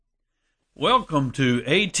Welcome to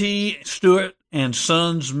A.T. Stewart and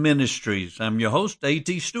Sons Ministries. I'm your host,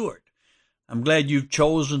 A.T. Stewart. I'm glad you've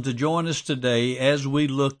chosen to join us today as we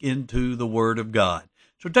look into the Word of God.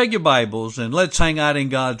 So take your Bibles and let's hang out in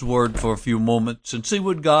God's Word for a few moments and see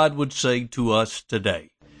what God would say to us today.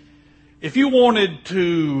 If you wanted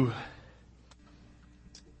to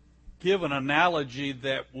give an analogy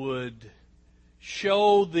that would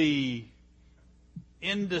show the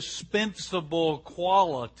indispensable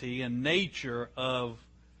quality and nature of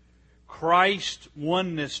Christ's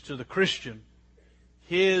oneness to the Christian,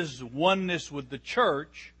 His oneness with the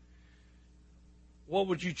church, what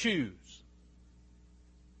would you choose?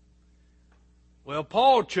 Well,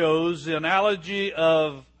 Paul chose the analogy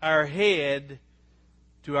of our head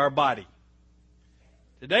to our body.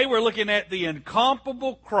 Today we're looking at the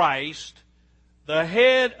incomparable Christ, the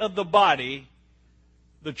head of the body,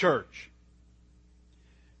 the church.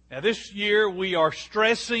 Now this year we are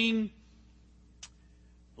stressing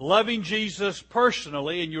loving Jesus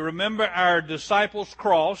personally, and you remember our disciples'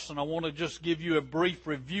 cross, and I want to just give you a brief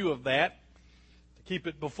review of that to keep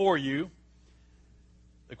it before you.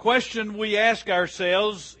 The question we asked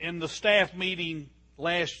ourselves in the staff meeting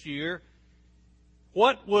last year,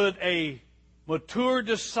 what would a mature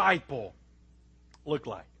disciple look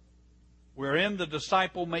like? We're in the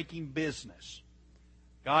disciple-making business.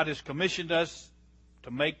 God has commissioned us to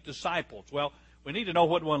make disciples. Well, we need to know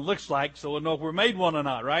what one looks like so we'll know if we're made one or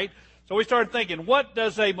not, right? So we started thinking, what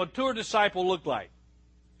does a mature disciple look like?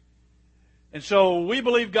 And so we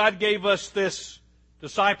believe God gave us this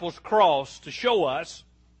disciples' cross to show us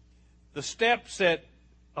the steps that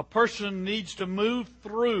a person needs to move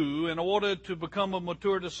through in order to become a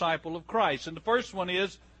mature disciple of Christ. And the first one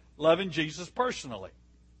is loving Jesus personally.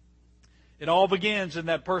 It all begins in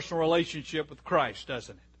that personal relationship with Christ,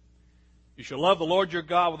 doesn't it? You shall love the Lord your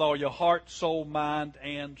God with all your heart, soul, mind,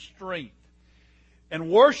 and strength. And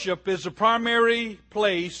worship is the primary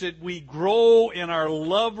place that we grow in our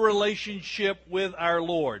love relationship with our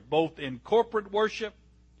Lord, both in corporate worship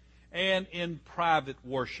and in private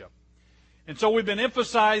worship. And so we've been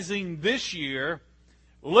emphasizing this year,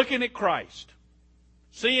 looking at Christ,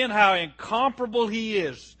 seeing how incomparable He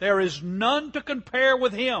is. There is none to compare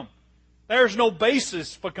with Him. There's no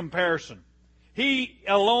basis for comparison. He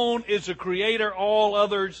alone is the creator. All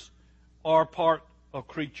others are part of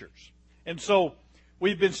creatures. And so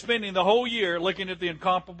we've been spending the whole year looking at the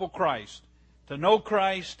incomparable Christ. To know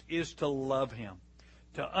Christ is to love Him.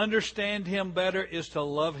 To understand Him better is to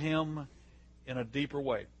love Him in a deeper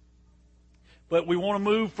way. But we want to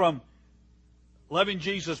move from loving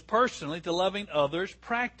Jesus personally to loving others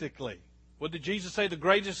practically. What did Jesus say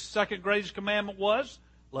the second greatest commandment was?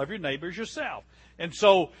 Love your neighbors yourself. And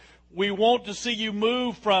so we want to see you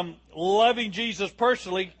move from loving Jesus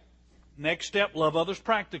personally, next step, love others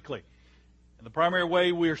practically. And the primary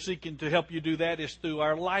way we are seeking to help you do that is through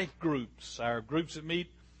our life groups, our groups that meet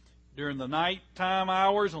during the nighttime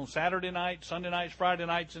hours on Saturday nights, Sunday nights, Friday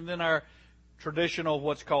nights, and then our traditional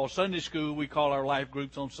what's called Sunday school, we call our life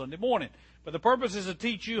groups on Sunday morning. But the purpose is to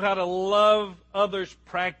teach you how to love others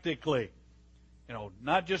practically.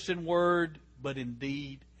 Not just in word, but in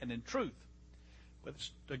deed and in truth. But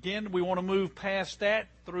again, we want to move past that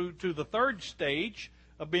through to the third stage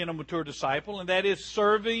of being a mature disciple, and that is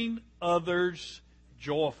serving others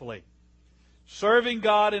joyfully. Serving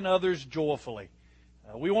God and others joyfully.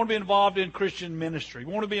 We want to be involved in Christian ministry.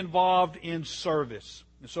 We want to be involved in service.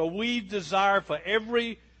 And so we desire for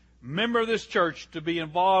every member of this church to be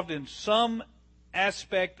involved in some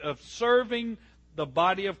aspect of serving the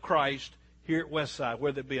body of Christ here at Westside,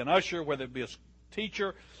 whether it be an usher, whether it be a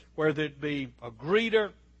teacher, whether it be a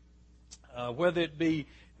greeter, whether it be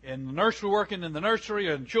in the nursery, working in the nursery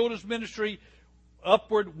or in children's ministry,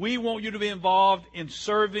 upward. We want you to be involved in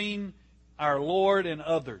serving our Lord and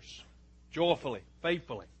others joyfully,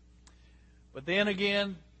 faithfully. But then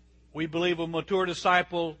again, we believe a mature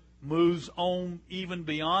disciple moves on even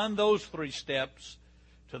beyond those three steps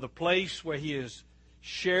to the place where he is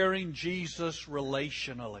sharing Jesus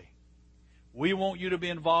relationally. We want you to be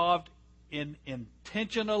involved in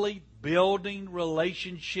intentionally building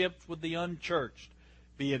relationships with the unchurched,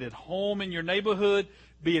 be it at home in your neighborhood,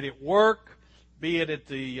 be it at work, be it at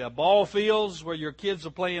the ball fields where your kids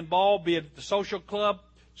are playing ball, be it at the social club,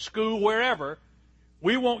 school, wherever.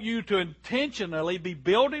 We want you to intentionally be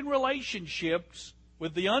building relationships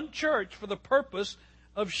with the unchurched for the purpose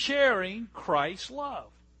of sharing Christ's love.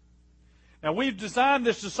 Now, we've designed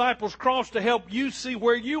this disciples' cross to help you see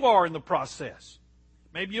where you are in the process.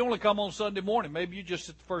 Maybe you only come on Sunday morning. Maybe you're just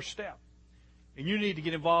at the first step. And you need to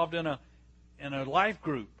get involved in a life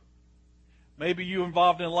group. Maybe you're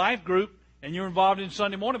involved in a life group and you're involved in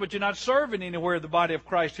Sunday morning, but you're not serving anywhere in the body of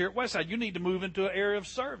Christ here at Westside, you need to move into an area of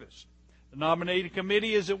service. The nominating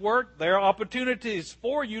committee is at work. There are opportunities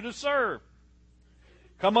for you to serve.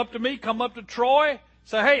 Come up to me, come up to Troy,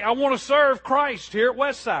 say, hey, I want to serve Christ here at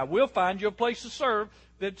Westside. We'll find you a place to serve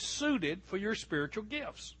that's suited for your spiritual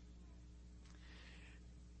gifts.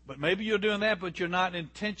 But maybe you're doing that, but you're not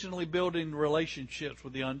intentionally building relationships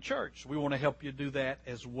with the unchurched. We want to help you do that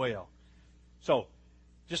as well. So,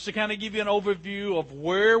 just to kind of give you an overview of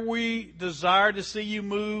where we desire to see you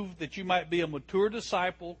move, that you might be a mature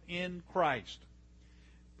disciple in Christ.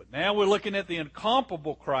 But now we're looking at the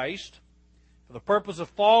incomparable Christ for the purpose of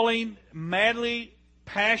falling madly,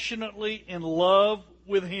 passionately in love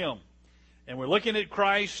with Him. And we're looking at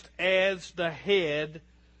Christ as the head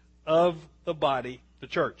of the body, the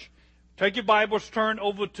church. Take your Bibles, turn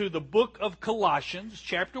over to the book of Colossians,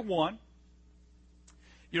 chapter 1.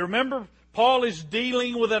 You remember, Paul is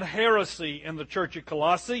dealing with a heresy in the church of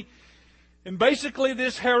Colossae. And basically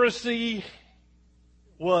this heresy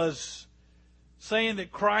was saying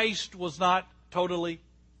that Christ was not totally,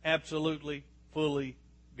 absolutely, fully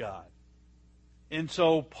God. And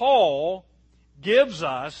so Paul gives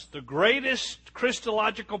us the greatest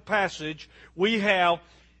Christological passage we have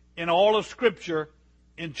in all of Scripture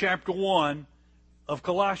in chapter 1 of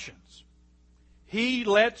Colossians. He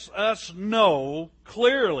lets us know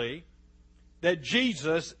clearly that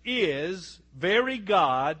Jesus is very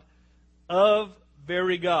God of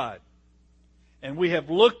very God. And we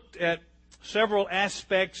have looked at several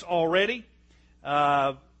aspects already,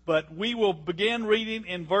 but we will begin reading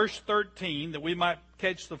in verse 13 that we might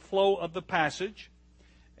catch the flow of the passage.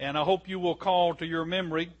 And I hope you will call to your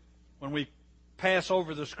memory when we pass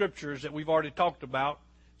over the scriptures that we've already talked about,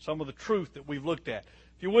 some of the truth that we've looked at.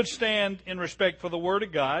 If you would stand in respect for the Word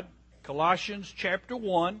of God, Colossians chapter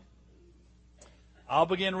 1. I'll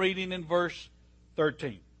begin reading in verse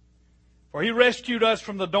 13. For He rescued us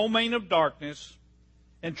from the domain of darkness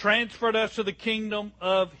and transferred us to the kingdom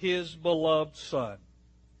of His beloved Son,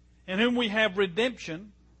 in whom we have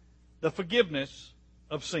redemption, the forgiveness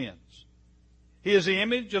of sins. He is the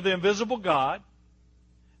image of the invisible God,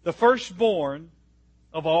 the firstborn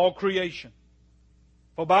of all creation.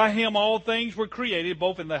 For by Him all things were created,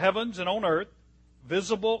 both in the heavens and on earth,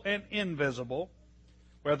 visible and invisible,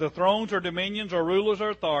 whether thrones or dominions or rulers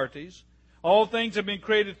or authorities. All things have been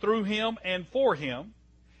created through Him and for Him.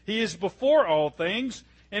 He is before all things,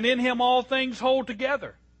 and in Him all things hold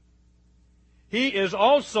together. He is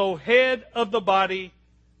also head of the body,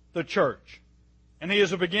 the church. And He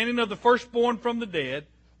is the beginning of the firstborn from the dead,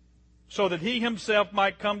 so that He Himself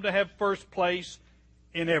might come to have first place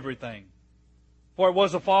in everything. For it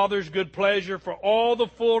was the Father's good pleasure for all the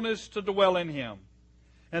fullness to dwell in Him,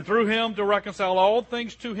 and through Him to reconcile all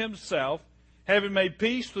things to Himself, having made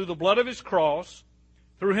peace through the blood of His cross.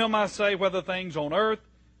 Through Him, I say, whether things on earth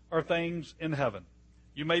or things in heaven.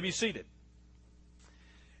 You may be seated.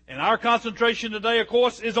 And our concentration today, of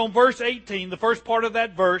course, is on verse 18, the first part of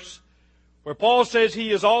that verse, where Paul says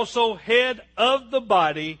He is also head of the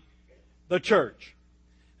body, the church.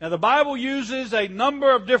 Now, the Bible uses a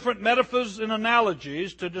number of different metaphors and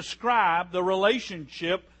analogies to describe the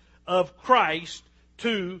relationship of Christ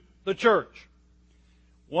to the church.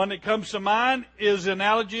 One that comes to mind is the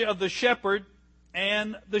analogy of the shepherd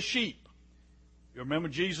and the sheep. You remember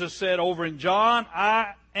Jesus said over in John,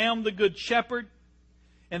 I am the good shepherd,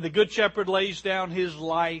 and the good shepherd lays down his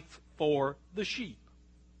life for the sheep.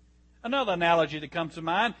 Another analogy that comes to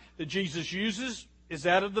mind that Jesus uses is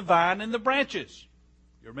that of the vine and the branches.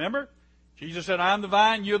 You remember? Jesus said, I am the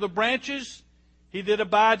vine, you're the branches. He that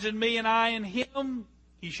abides in me and I in him,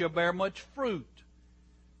 he shall bear much fruit.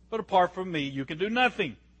 But apart from me, you can do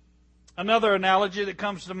nothing. Another analogy that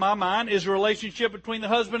comes to my mind is the relationship between the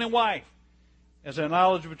husband and wife, as an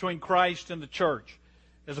analogy between Christ and the church.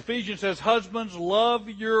 As Ephesians says, husbands, love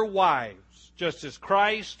your wives, just as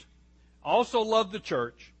Christ also loved the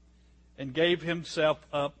church and gave Himself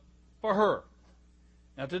up for her.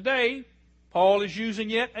 Now today, Paul is using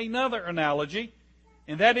yet another analogy,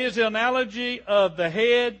 and that is the analogy of the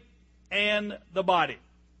head and the body.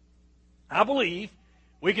 I believe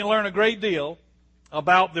we can learn a great deal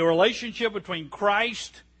about the relationship between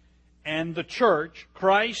Christ and the church,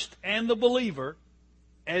 Christ and the believer,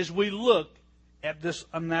 as we look at this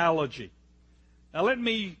analogy. Now let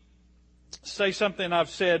me say something I've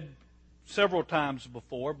said several times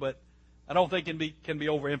before, but I don't think can be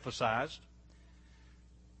overemphasized.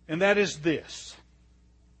 And that is this.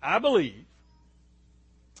 I believe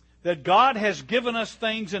that God has given us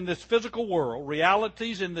things in this physical world,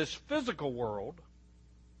 realities in this physical world,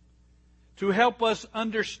 to help us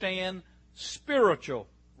understand spiritual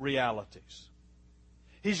realities.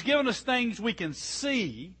 He's given us things we can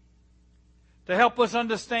see to help us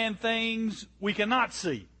understand things we cannot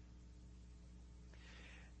see.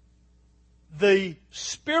 The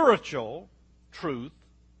spiritual truth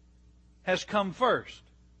has come first,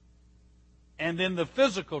 and then the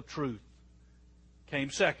physical truth came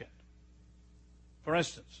second. For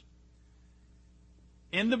instance,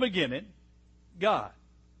 in the beginning, God.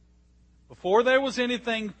 Before there was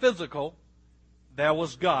anything physical, there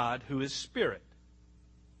was God, who is spirit.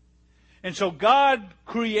 And so God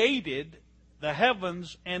created the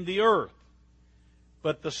heavens and the earth.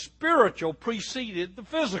 But the spiritual preceded the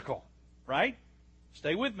physical, right?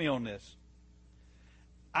 Stay with me on this.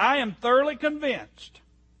 I am thoroughly convinced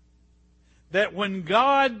that when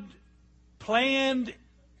God planned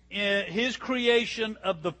His creation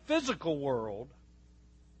of the physical world,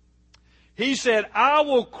 He said, I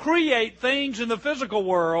will create things in the physical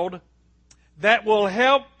world that will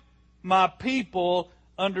help my people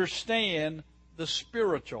understand the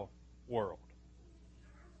spiritual world.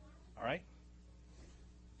 All right?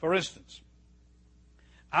 For instance,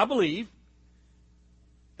 I believe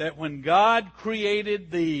that when God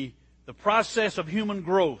created the process of human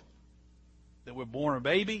growth, that we're born a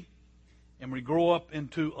baby and we grow up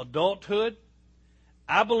into adulthood,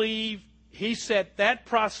 I believe He set that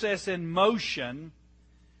process in motion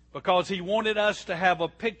because He wanted us to have a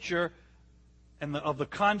picture of the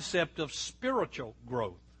concept of spiritual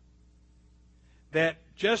growth. That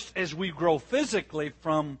just as we grow physically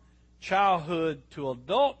from childhood to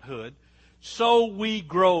adulthood, so we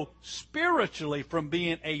grow spiritually from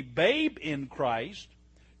being a babe in Christ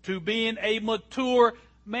to being a mature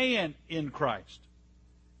man in Christ.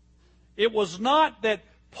 It was not that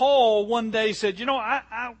Paul one day said,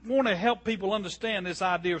 I want to help people understand this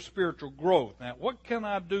idea of spiritual growth. Now, what can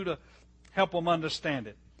I do to help them understand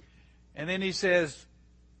it? And then he says,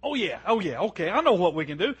 okay, I know what we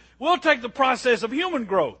can do. We'll take the process of human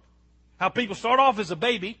growth. How people start off as a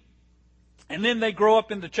baby, and then they grow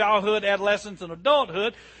up into childhood, adolescence, and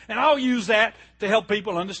adulthood, and I'll use that to help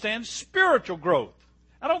people understand spiritual growth.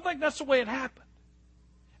 I don't think that's the way it happened.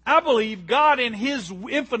 I believe God in His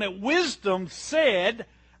infinite wisdom said,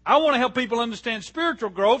 I want to help people understand spiritual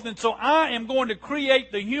growth, and so I am going to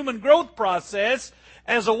create the human growth process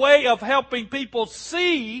as a way of helping people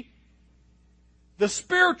see the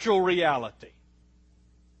spiritual reality.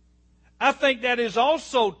 I think that is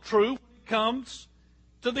also true when it comes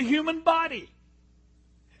to the human body.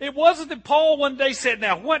 It wasn't that Paul one day said,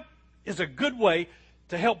 now what is a good way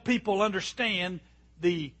to help people understand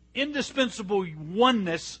the indispensable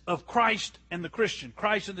oneness of Christ and the Christian,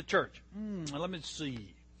 Christ and the church? Let me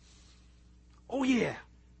see. Oh yeah,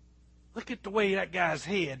 look at the way that guy's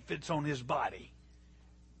head fits on his body.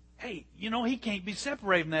 Hey, he can't be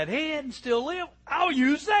separated from that head and still live. I'll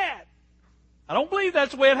use that. I don't believe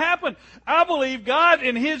that's the way it happened. I believe God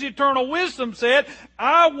in His eternal wisdom said,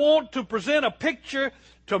 I want to present a picture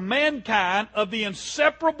to mankind of the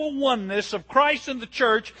inseparable oneness of Christ and the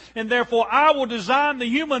church, and therefore I will design the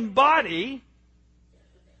human body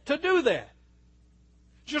to do that.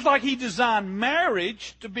 Just like He designed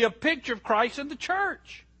marriage to be a picture of Christ and the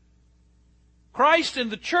church. Christ and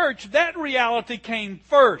the church, that reality came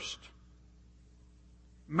first.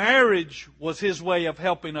 Marriage was His way of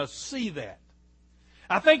helping us see that.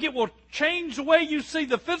 I think it will change the way you see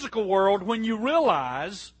the physical world when you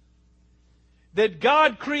realize that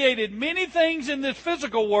God created many things in this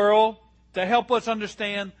physical world to help us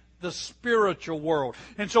understand the spiritual world.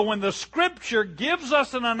 And so when the Scripture gives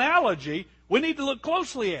us an analogy, we need to look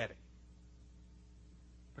closely at it.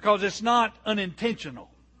 Because it's not unintentional.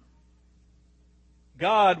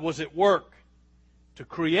 God was at work to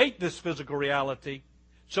create this physical reality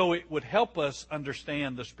so it would help us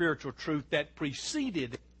understand the spiritual truth that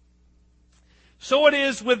preceded it. So it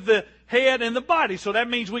is with the head and the body. So that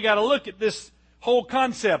means we got to look at this whole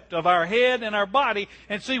concept of our head and our body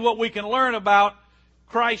and see what we can learn about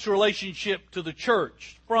Christ's relationship to the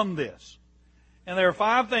church from this. And there are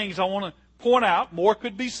 5 things I want to point out. More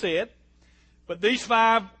could be said, but these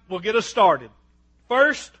 5 will get us started.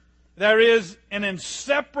 First, there is an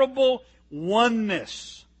inseparable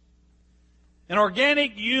oneness, an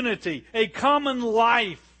organic unity, a common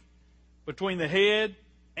life between the head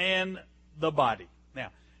and the body. Now,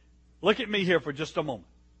 look at me here for just a moment.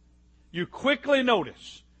 You quickly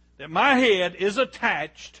notice that my head is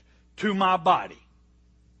attached to my body.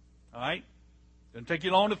 All right? Doesn't take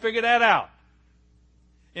you long to figure that out.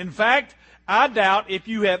 In fact, I doubt if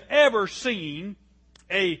you have ever seen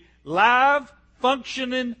a live,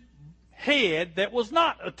 functioning head that was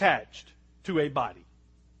not attached to a body.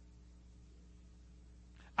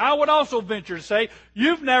 I would also venture to say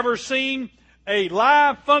you've never seen a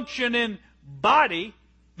live functioning body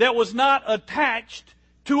that was not attached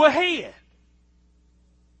to a head.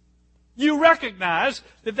 You recognize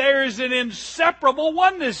that there is an inseparable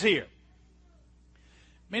oneness here.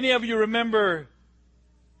 Many of you remember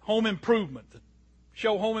Home Improvement, the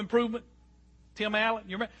show Home Improvement, Tim Allen.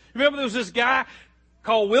 You remember there was this guy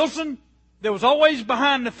called Wilson that was always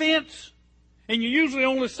behind the fence, and you usually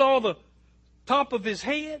only saw the top of his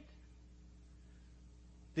head?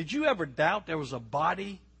 Did you ever doubt there was a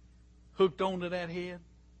body hooked onto that head?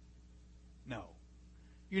 No.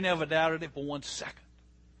 You never doubted it for 1 second.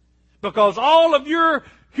 Because all of your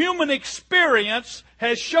human experience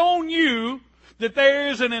has shown you that there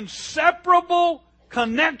is an inseparable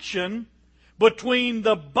connection between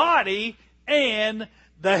the body and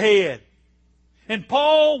the head. And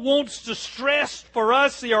Paul wants to stress for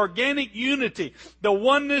us the organic unity, the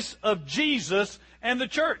oneness of Jesus and the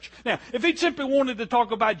church. Now, if he simply wanted to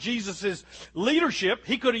talk about Jesus' leadership,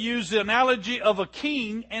 he could have used the analogy of a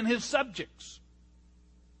king and his subjects.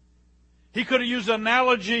 He could have used the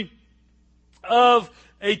analogy of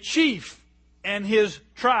a chief and his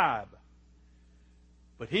tribe.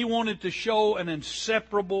 But he wanted to show an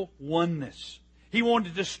inseparable oneness. He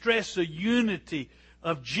wanted to stress the unity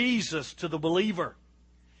of Jesus to the believer.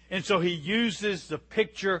 And so he uses the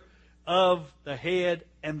picture of the head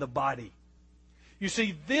and the body. You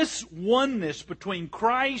see, this oneness between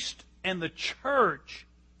Christ and the church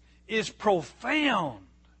is profound.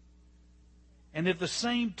 And at the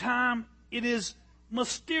same time, it is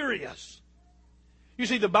mysterious. You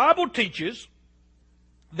see, the Bible teaches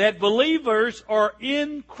that believers are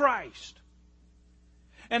in Christ.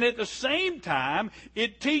 And at the same time,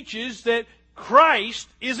 it teaches that Christ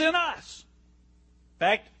is in us. In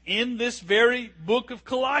fact, in this very book of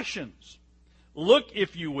Colossians, look,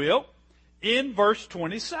 if you will, in verse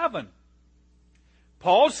 27.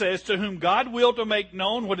 Paul says, to whom God willed to make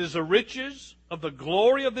known what is the riches of the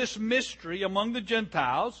glory of this mystery among the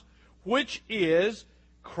Gentiles, which is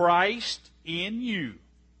Christ in you,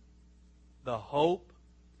 the hope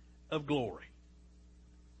of glory.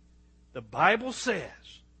 The Bible says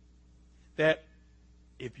that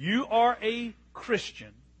if you are a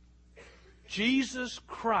Christian, Jesus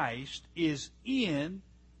Christ is in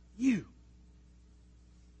you.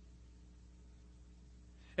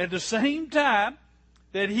 At the same time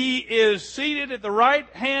that He is seated at the right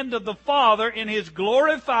hand of the Father in His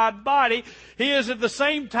glorified body, He is at the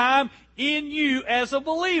same time in you as a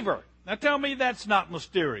believer. Now tell me that's not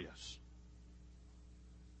mysterious.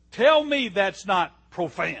 Tell me that's not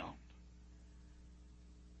profound.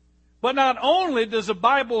 But not only does the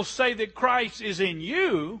Bible say that Christ is in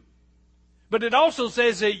you, but it also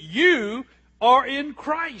says that you are in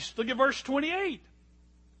Christ. Look at verse 28.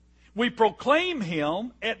 We proclaim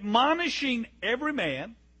Him, admonishing every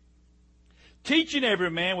man, teaching every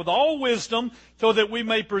man with all wisdom, so that we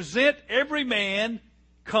may present every man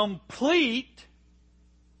complete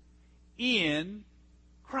in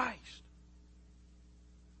Christ.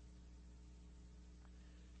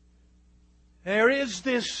 There is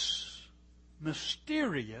this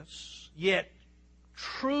mysterious, yet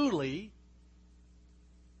truly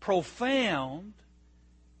profound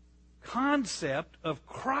concept of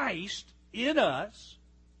Christ in us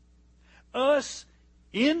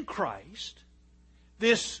in Christ,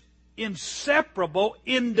 this inseparable,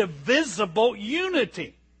 indivisible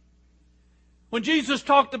unity. When Jesus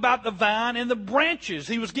talked about the vine and the branches,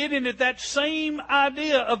 He was getting at that same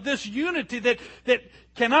idea of this unity that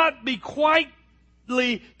cannot be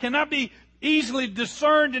easily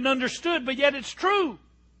discerned and understood, but yet it's true.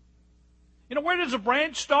 You know, where does a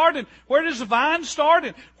branch start, and where does the vine start,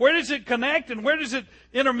 and where does it connect, and where does it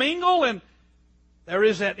intermingle? And there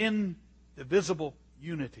is that indivisible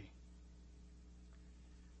unity.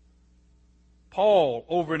 Paul,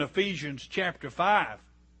 over in Ephesians chapter 5,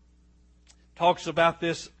 talks about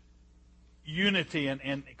this unity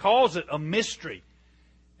and calls it a mystery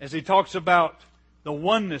as he talks about the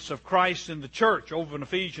oneness of Christ in the church over in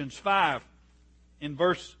Ephesians 5 in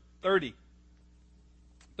verse 30.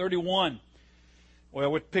 31. Well,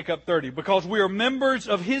 we'll pick up 30. Because we are members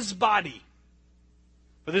of His body.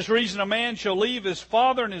 For this reason a man shall leave his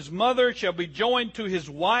father and his mother, shall be joined to his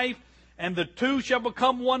wife, and the two shall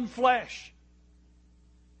become one flesh.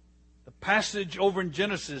 The passage over in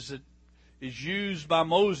Genesis that is used by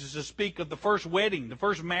Moses to speak of the first wedding, the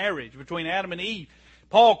first marriage between Adam and Eve.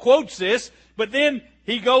 Paul quotes this, but then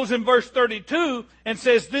he goes in verse 32 and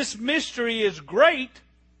says, this mystery is great,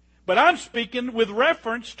 but I'm speaking with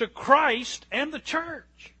reference to Christ and the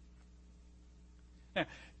church. Now,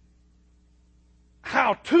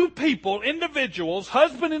 how two people, individuals,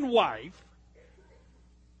 husband and wife,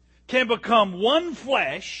 can become one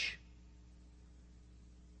flesh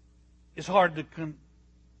is hard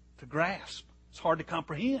to grasp. It's hard to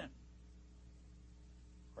comprehend.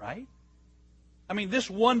 Right? I mean, this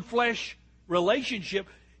one flesh relationship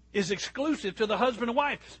is exclusive to the husband and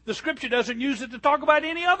wife. The Scripture doesn't use it to talk about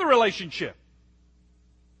any other relationship.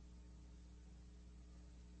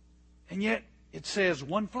 And yet, it says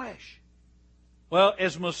one flesh. Well,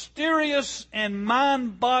 as mysterious and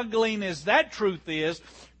mind-boggling as that truth is,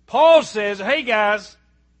 Paul says, hey guys,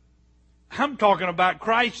 I'm talking about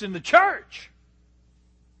Christ and the church.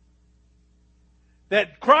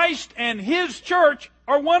 That Christ and His church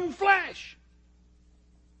are one flesh.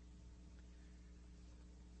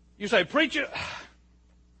 You say, preacher,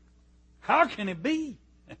 how can it be?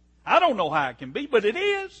 I don't know how it can be, but it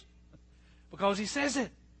is. Because he says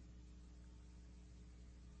it.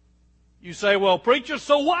 You say, well, preacher,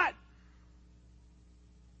 so what?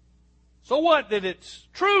 So what that it's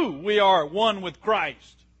true we are one with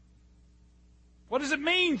Christ? What does it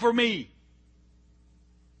mean for me?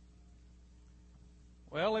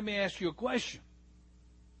 Well, let me ask you a question.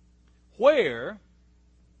 Where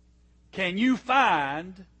can you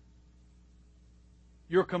find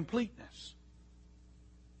your completeness?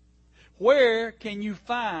 Where can you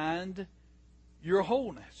find your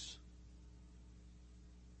wholeness?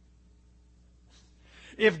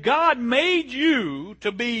 If God made you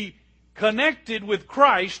to be connected with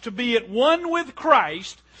Christ, to be at one with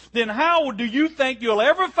Christ, then how do you think you'll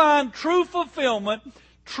ever find true fulfillment,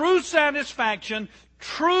 true satisfaction,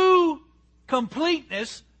 true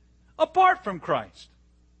completeness apart from Christ?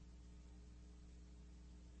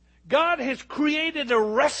 God has created a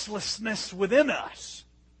restlessness within us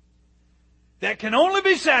that can only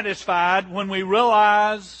be satisfied when we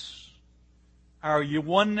realize our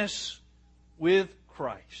oneness with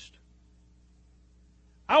Christ.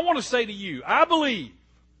 I want to say to you, I believe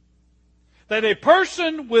that a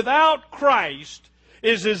person without Christ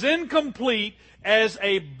is as incomplete as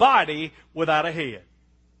a body without a head.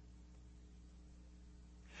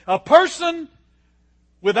 A person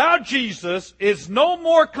without Jesus is no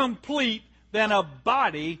more complete than a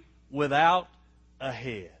body without a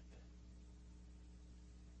head.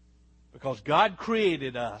 Because God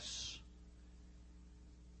created us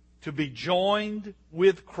to be joined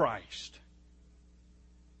with Christ.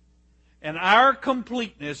 And our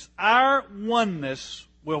completeness, our oneness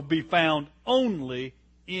will be found only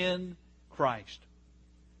in Christ.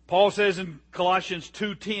 Paul says in Colossians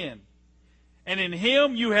 2:10, and in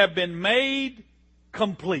Him you have been made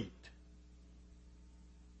complete.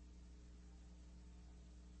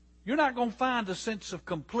 You're not going to find a sense of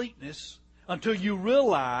completeness until you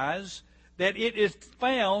realize that it is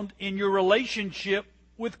found in your relationship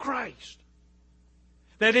with Christ.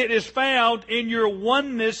 That it is found in your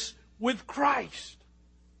oneness with Christ.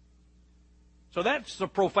 So that's the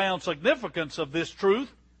profound significance of this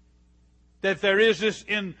truth. That there is this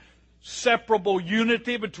inseparable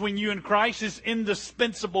unity between you and Christ, this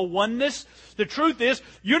indispensable oneness. The truth is,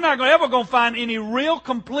 you're not ever going to find any real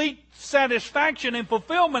complete satisfaction and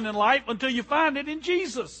fulfillment in life until you find it in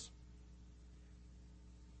Jesus.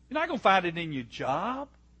 You're not going to find it in your job.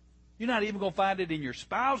 You're not even going to find it in your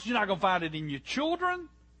spouse. You're not going to find it in your children.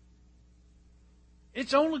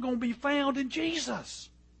 It's only going to be found in Jesus.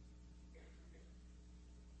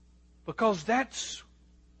 Because that's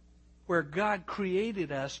where God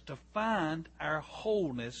created us to find our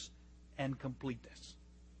wholeness and completeness.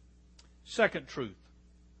 Second truth.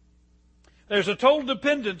 There's a total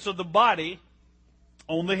dependence of the body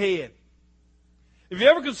on the head. Have you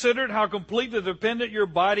ever considered how completely dependent your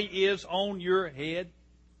body is on your head?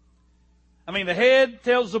 I mean, the head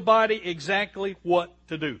tells the body exactly what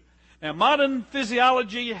to do. Now, modern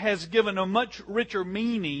physiology has given a much richer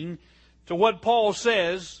meaning to what Paul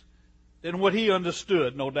says than what he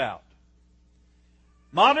understood, no doubt.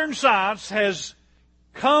 Modern science has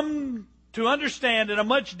come to understand in a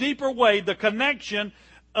much deeper way the connection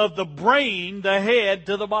of the brain, the head,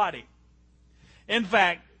 to the body. In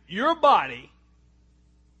fact, your body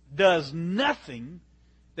does nothing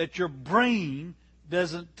that your brain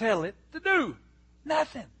doesn't tell it to do.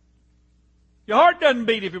 Nothing. Your heart doesn't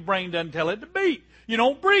beat if your brain doesn't tell it to beat. You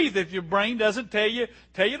don't breathe if your brain doesn't tell you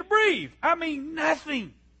to breathe. I mean,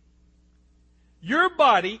 nothing. Your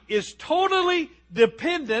body is totally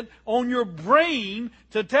dependent on your brain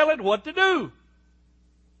to tell it what to do.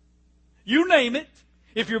 You name it.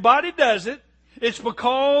 If your body does it, it's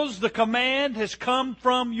because the command has come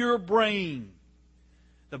from your brain.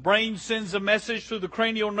 The brain sends a message through the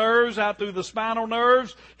cranial nerves, out through the spinal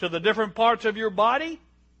nerves, to the different parts of your body.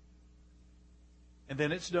 and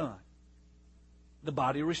then it's done. The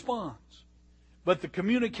body responds. But the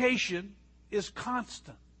communication is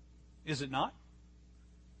constant, is it not?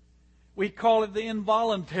 We call it the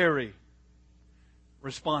involuntary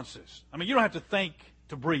responses. I mean, you don't have to think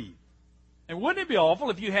to breathe. And wouldn't it be awful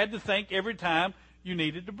if you had to think every time you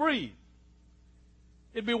needed to breathe?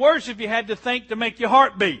 It'd be worse if you had to think to make your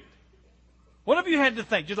heart beat. What if you had to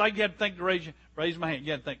think, just like you had to think to raise my hand,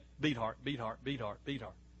 you had to think, beat heart, beat heart, beat heart, beat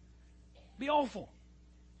heart. It'd be awful.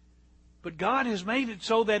 But God has made it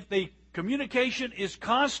so that the communication is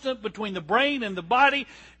constant between the brain and the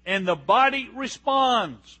body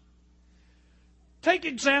responds. Take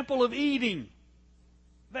example of eating.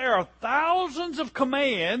 There are thousands of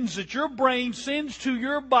commands that your brain sends to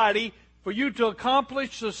your body for you to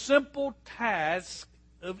accomplish the simple task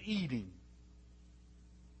of eating.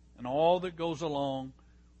 And all that goes along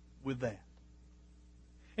with that.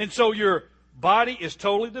 And so your body is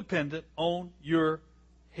totally dependent on your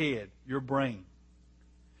head, your brain.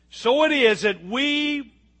 So it is that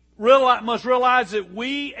we must realize that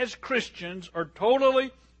we as Christians are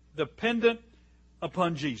totally dependent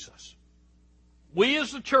upon Jesus. We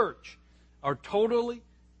as the church are totally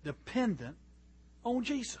dependent on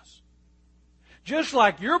Jesus. Just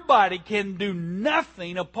like your body can do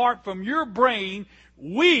nothing apart from your brain,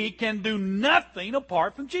 we can do nothing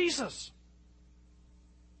apart from Jesus.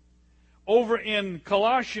 Over in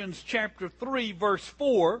Colossians chapter 3, verse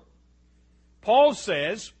 4, Paul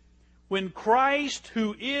says, when Christ,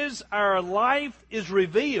 who is our life, is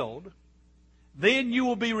revealed, then you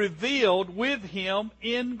will be revealed with Him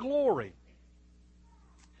in glory.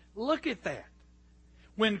 Look at that.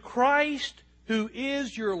 When Christ, who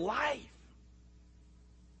is your life,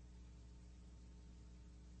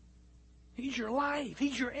 He's your life.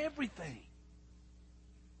 He's your everything.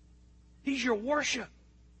 He's your worship.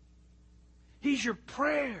 He's your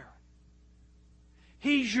prayer.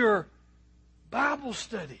 He's your Bible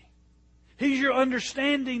study. He's your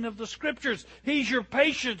understanding of the Scriptures. He's your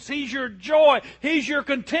patience. He's your joy. He's your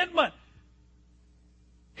contentment.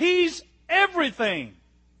 He's everything.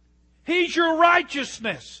 He's your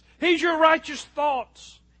righteousness. He's your righteous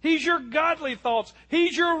thoughts. He's your godly thoughts.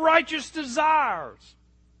 He's your righteous desires.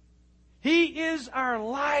 He is our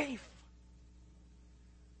life.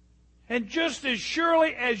 And just as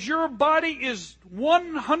surely as your body is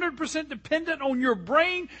 100% dependent on your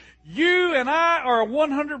brain, you and I are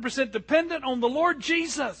 100% dependent on the Lord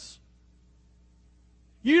Jesus.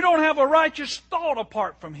 You don't have a righteous thought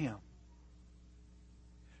apart from Him.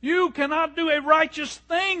 You cannot do a righteous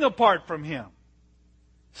thing apart from Him.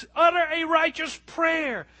 Utter a righteous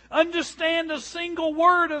prayer. Understand a single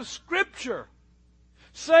word of Scripture.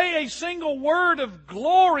 Say a single word of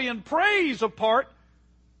glory and praise apart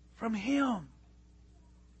from Him.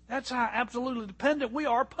 That's how absolutely dependent we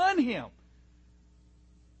are upon Him.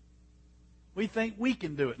 We think we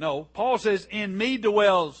can do it. No, Paul says, in me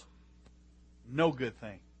dwells no good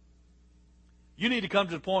thing. You need to come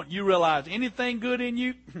to the point you realize anything good in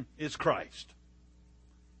you is Christ.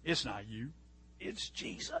 It's not you. It's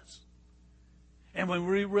Jesus. And when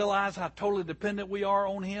we realize how totally dependent we are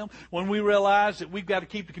on Him, when we realize that we've got to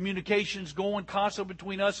keep the communications going constantly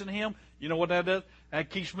between us and Him, you know what that does? That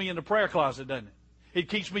keeps me in the prayer closet, doesn't it? It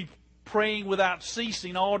keeps me praying without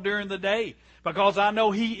ceasing all during the day because I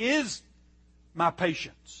know He is my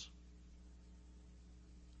patience.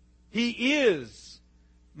 He is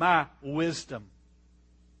my wisdom.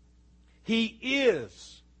 He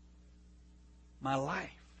is my life.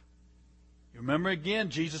 You remember again,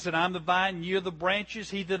 Jesus said, I'm the vine, ye are the branches.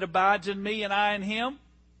 He that abides in me and I in him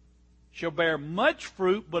shall bear much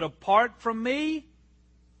fruit, but apart from me,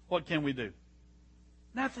 what can we do?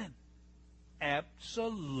 Nothing.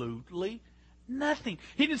 Absolutely nothing.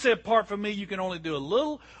 He didn't say apart from me you can only do a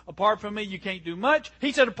little. Apart from me you can't do much.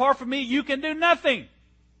 He said apart from me you can do nothing.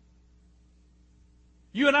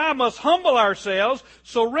 You and I must humble ourselves,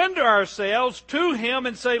 surrender ourselves to Him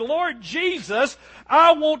and say, Lord Jesus,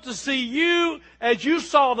 I want to see You as You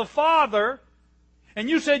saw the Father, and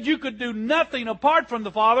You said You could do nothing apart from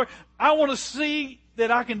the Father. I want to see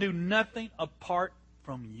that I can do nothing apart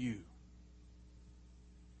from You.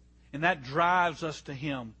 And that drives us to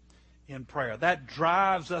Him in prayer. That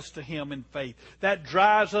drives us to Him in faith. That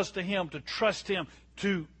drives us to Him to trust Him,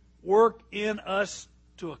 to work in us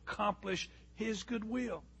to accomplish His good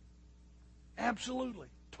will. Absolutely.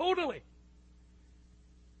 Totally.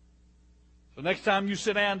 So next time you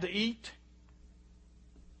sit down to eat,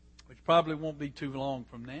 which probably won't be too long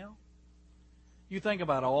from now, you think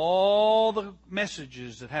about all the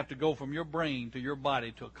messages that have to go from your brain to your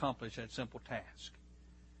body to accomplish that simple task.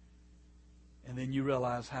 And then you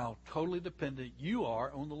realize how totally dependent you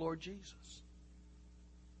are on the Lord Jesus.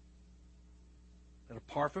 that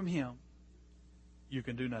apart from Him, you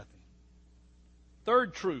can do nothing.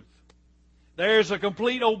 Third truth, there's a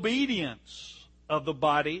complete obedience of the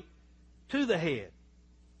body to the head.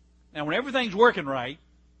 Now, when everything's working right,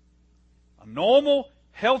 a normal,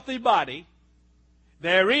 healthy body,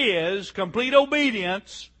 there is complete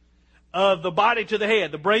obedience of the body to the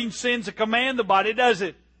head. The brain sends a command, the body does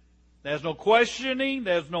it. There's no questioning,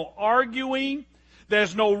 there's no arguing,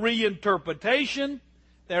 there's no reinterpretation.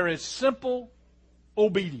 There is simple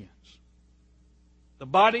obedience. The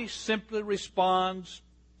body simply responds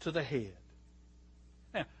to the head.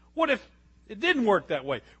 Now, what if it didn't work that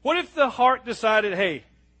way? What if the heart decided, hey,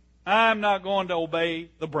 I'm not going to obey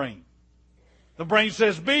the brain? The brain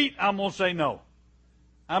says beat, I'm going to say no.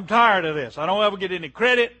 I'm tired of this. I don't ever get any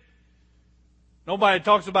credit. Nobody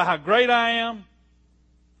talks about how great I am.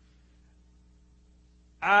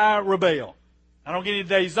 I rebel. I don't get any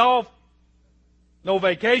days off. No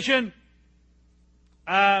vacation.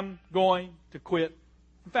 I'm going to quit.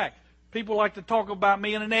 In fact, people like to talk about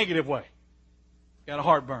me in a negative way. Got a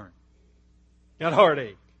heartburn. Got a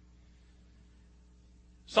heartache.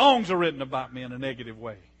 Songs are written about me in a negative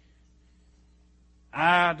way.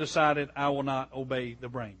 I decided I will not obey the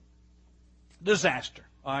brain. Disaster.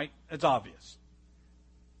 All right? It's obvious.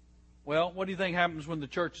 Well, what do you think happens when the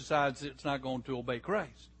church decides it's not going to obey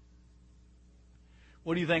Christ?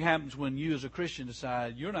 What do you think happens when you as a Christian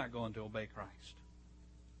decide you're not going to obey Christ?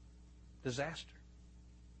 Disaster.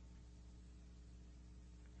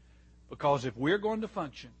 Because if we're going to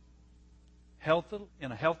function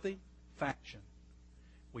in a healthy fashion,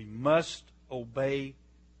 we must obey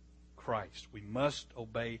Christ. We must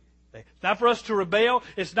obey. It's not for us to rebel.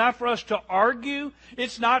 It's not for us to argue.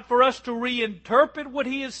 It's not for us to reinterpret what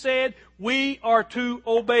He has said. We are to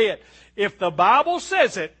obey it. If the Bible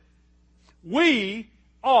says it, we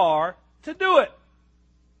are to do it.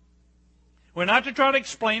 We're not to try to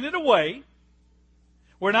explain it away.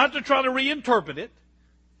 We're not to try to reinterpret it.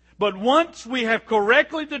 But once we have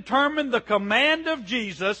correctly determined the command of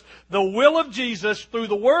Jesus, the will of Jesus through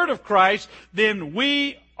the Word of Christ, then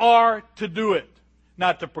we are to do it.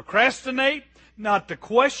 Not to procrastinate, not to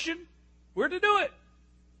question. We're to do it.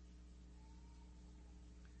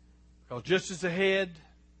 Because just as the head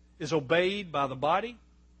is obeyed by the body,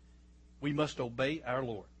 we must obey our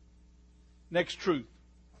Lord. Next truth.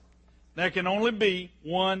 There can only be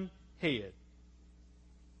one head.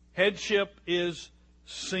 Headship is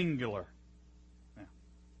singular.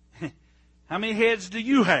 Now, how many heads do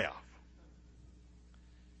you have?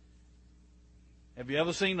 Have you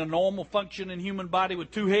ever seen a normal functioning human body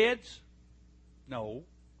with two heads? No.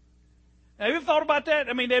 Now, have you ever thought about that?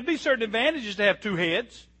 I mean, there'd be certain advantages to have two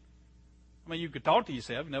heads. I mean, you could talk to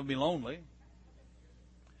yourself, you'd never be lonely.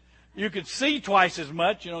 You could see twice as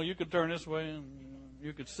much. You know, you could turn this way and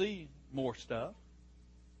you could see more stuff.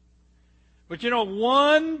 But you know,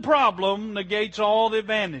 one problem negates all the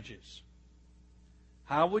advantages.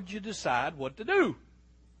 How would you decide what to do?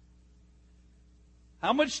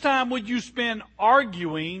 How much time would you spend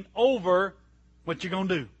arguing over what you're going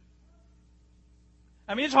to do?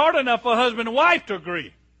 I mean, it's hard enough for a husband and wife to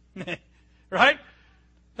agree. Right?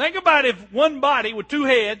 Think about if one body with two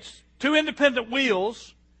heads, two independent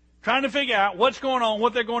wheels, trying to figure out what's going on,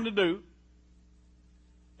 what they're going to do.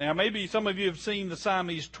 Now, maybe some of you have seen the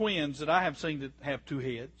Siamese twins that I have seen that have two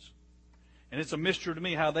heads. And it's a mystery to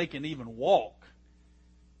me how they can even walk.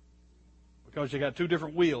 Because they got two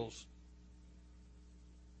different wheels.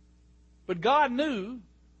 But God knew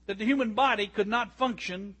that the human body could not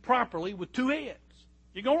function properly with two heads.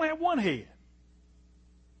 You can only have one head.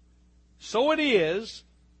 So it is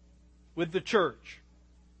with the church.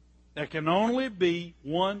 There can only be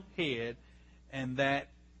one head, and that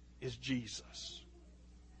is Jesus.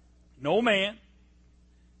 No man,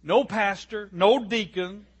 no pastor, no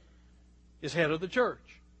deacon is head of the church.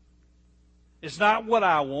 It's not what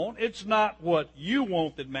I want. It's not what you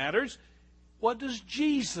want that matters. What does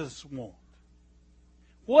Jesus want?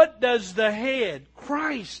 What does the head,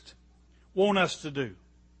 Christ, want us to do?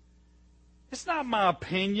 It's not my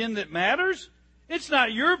opinion that matters. It's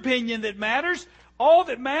not your opinion that matters. All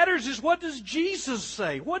that matters is what does Jesus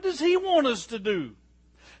say? What does He want us to do?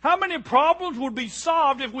 How many problems would be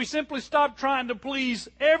solved if we simply stopped trying to please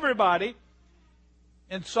everybody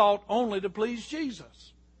and sought only to please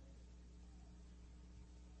Jesus?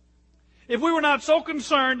 If we were not so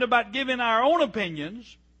concerned about giving our own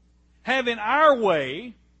opinions, having our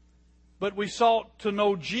way, but we sought to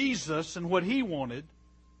know Jesus and what He wanted,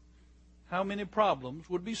 how many problems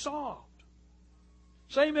would be solved?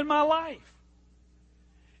 Same in my life.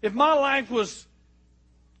 If my life was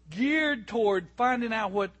geared toward finding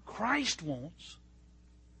out what Christ wants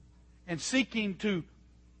and seeking to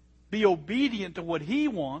be obedient to what He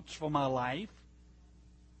wants for my life,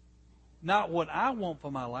 not what I want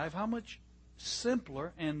for my life, how much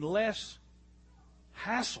simpler and less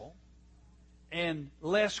hassle and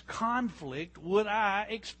less conflict would I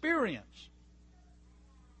experience?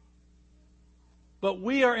 But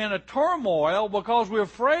we are in a turmoil because we're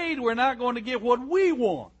afraid we're not going to get what we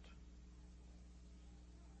want.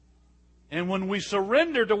 And when we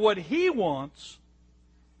surrender to what He wants,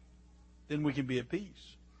 then we can be at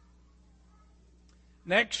peace.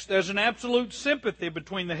 Next, there's an absolute sympathy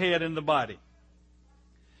between the head and the body.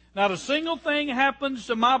 Not a single thing happens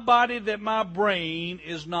to my body that my brain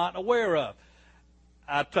is not aware of.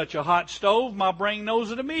 I touch a hot stove, my brain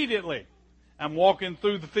knows it immediately. I'm walking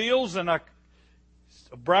through the fields and a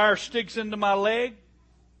briar sticks into my leg,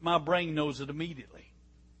 my brain knows it immediately.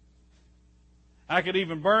 I could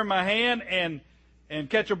even burn my hand and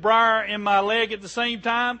catch a briar in my leg at the same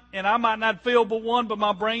time, and I might not feel but one, but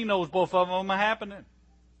my brain knows both of them are happening.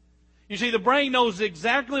 You see, the brain knows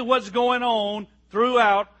exactly what's going on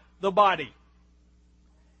throughout the body.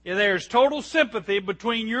 There's total sympathy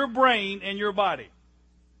between your brain and your body.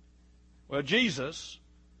 Well, Jesus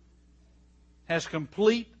has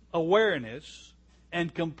complete awareness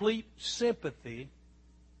and complete sympathy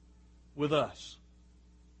with us.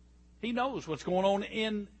 He knows what's going on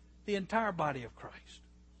in the entire body of Christ.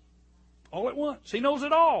 All at once. He knows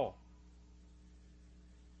it all.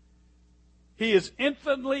 He is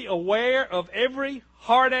infinitely aware of every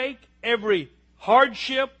heartache, every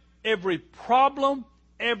hardship, every problem,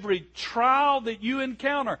 every trial that you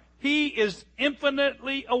encounter. He is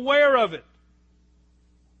infinitely aware of it.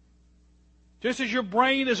 Just as your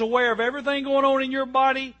brain is aware of everything going on in your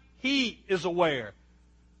body, He is aware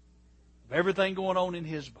of everything going on in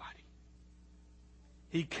His body.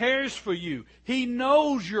 He cares for you. He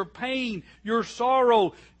knows your pain, your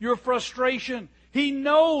sorrow, your frustration. He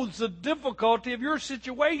knows the difficulty of your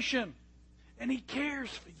situation. And He cares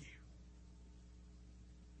for you.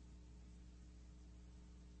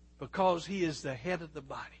 Because He is the head of the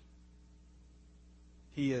body.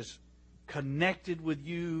 He is connected with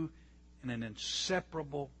you in an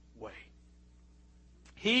inseparable way.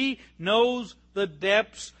 He knows the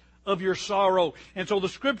depths of your sorrow. And so the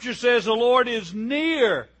Scripture says the Lord is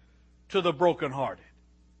near to the brokenhearted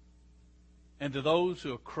and to those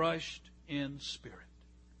who are crushed in spirit.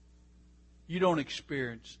 You don't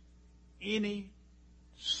experience any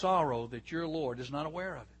sorrow that your Lord is not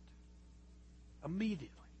aware of it. Immediately.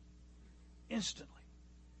 Instantly.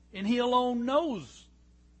 And He alone knows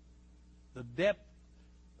the depth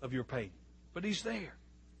of your pain. But He's there.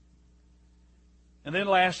 And then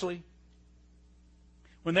lastly,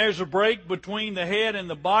 when there's a break between the head and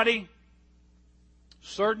the body,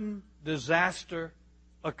 certain disaster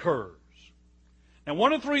occurs. Now,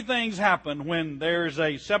 one of three things happen when there's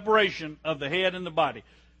a separation of the head and the body.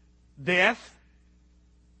 Death,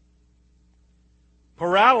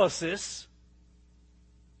 paralysis,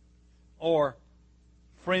 or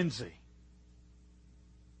frenzy.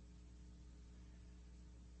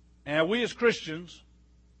 Now, we as Christians,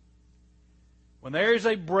 when there is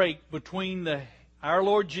a break between our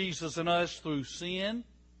Lord Jesus and us through sin,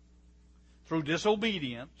 through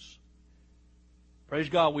disobedience, praise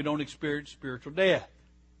God, we don't experience spiritual death.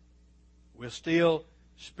 We're still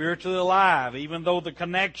spiritually alive, even though the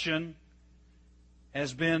connection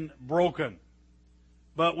has been broken.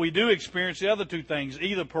 But we do experience the other two things,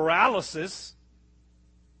 either paralysis,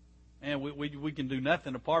 and we can do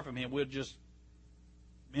nothing apart from Him. We're just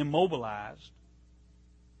immobilized.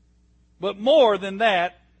 But more than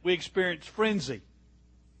that, we experience frenzy.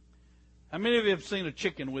 How many of you have seen a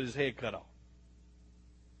chicken with his head cut off?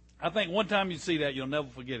 I think one time you see that, you'll never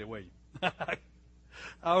forget it, will you?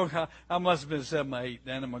 I must have been 7 or 8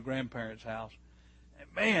 down in my grandparents' house. And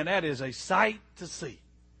man, that is a sight to see.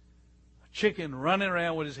 A chicken running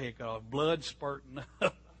around with his head cut off, blood spurting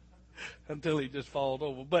until he just falls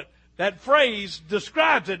over. But that phrase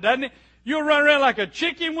describes it, doesn't it? You'll run around like a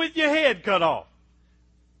chicken with your head cut off.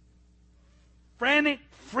 Frantic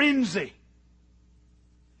frenzy.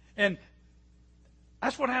 And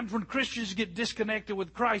that's what happens when Christians get disconnected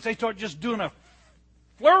with Christ. They start just doing a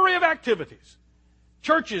flurry of activities.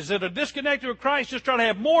 Churches that are disconnected with Christ just try to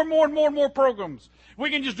have more and more and more and more programs. We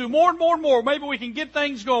can just do more and more and more. Maybe we can get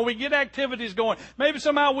things going. We can get activities going. Maybe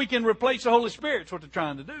somehow we can replace the Holy Spirit. That's what they're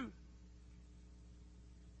trying to do.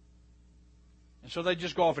 And so they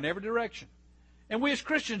just go off in every direction. And we as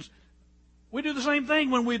Christians, we do the same thing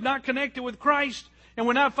when we're not connected with Christ and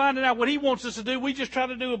we're not finding out what He wants us to do. We just try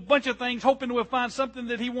to do a bunch of things hoping we'll find something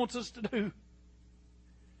that He wants us to do.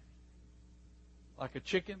 Like a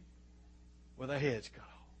chicken with a head cut off.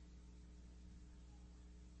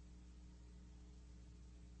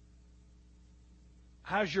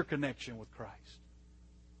 How's your connection with Christ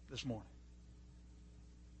this morning?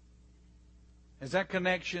 Has that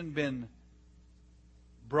connection been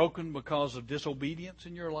broken because of disobedience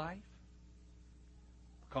in your life?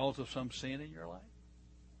 Because of some sin in your life?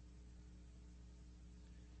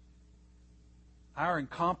 Our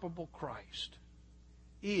incomparable Christ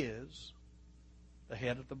is the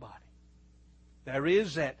head of the body. There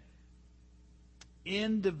is that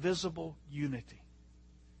indivisible unity,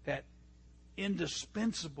 that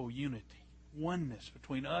indispensable unity, oneness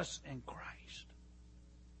between us and Christ.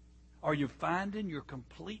 Are you finding your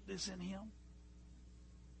completeness in Him?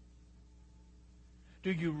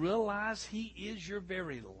 Do you realize He is your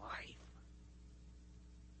very life?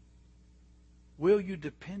 Will you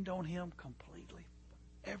depend on Him completely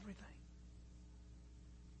for everything?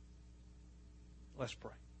 Let's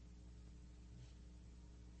pray.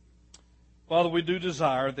 Father, we do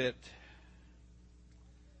desire that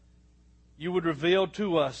You would reveal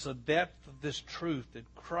to us the depth of this truth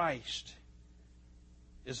that Christ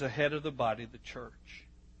is the head of the body, the church.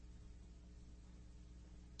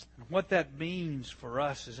 And what that means for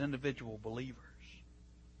us as individual believers.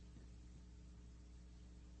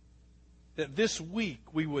 That this week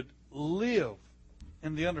we would live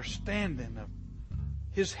in the understanding of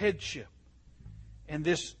His headship and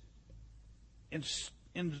this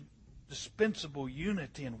indispensable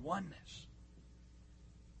unity and oneness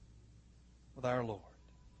with our Lord.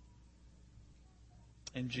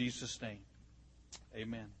 In Jesus' name,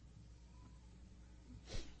 amen.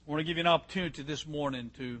 I want to give you an opportunity this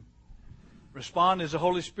morning to respond as the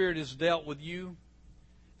Holy Spirit has dealt with you.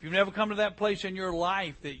 If you've never come to that place in your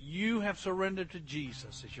life that you have surrendered to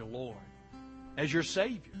Jesus as your Lord, as your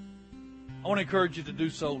Savior, I want to encourage you to do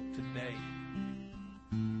so today.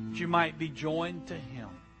 That you might be joined to Him.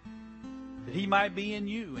 That He might be in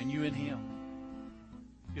you and you in Him.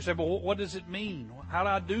 You say, well, what does it mean? How do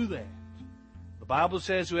I do that? The Bible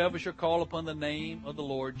says, whoever shall call upon the name of the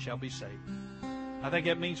Lord shall be saved. I think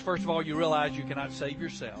that means, first of all, you realize you cannot save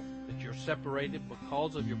yourself, that you're separated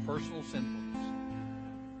because of your personal sinfulness,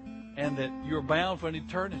 and that you're bound for an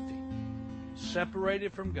eternity,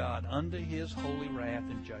 separated from God under His holy wrath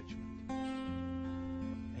and judgment.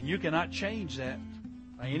 And you cannot change that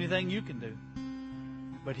by anything you can do.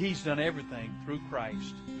 But He's done everything through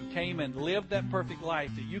Christ, who came and lived that perfect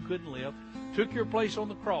life that you couldn't live, took your place on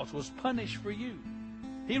the cross, was punished for you.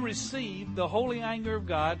 He received the holy anger of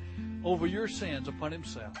God over your sins upon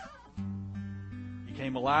Himself. He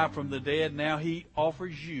came alive from the dead. Now He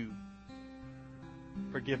offers you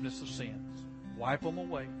forgiveness of sins. Wipe them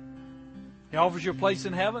away. He offers you a place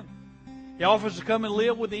in heaven. He offers to come and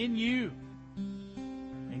live within you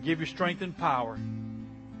and give you strength and power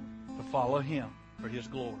to follow Him for His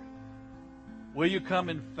glory. Will you come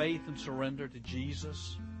in faith and surrender to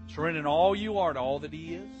Jesus? Surrendering all you are to all that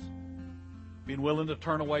He is? Being willing to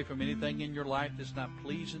turn away from anything in your life that's not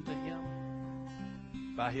pleasing to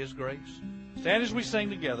Him by His grace? Stand as we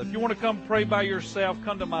sing together. If you want to come pray by yourself,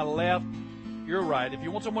 come to my left, your right. If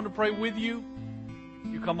you want someone to pray with you,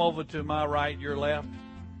 you come over to my right, your left.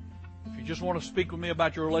 If you just want to speak with me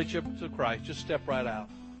about your relationship to Christ, just step right out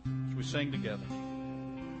as we sing together.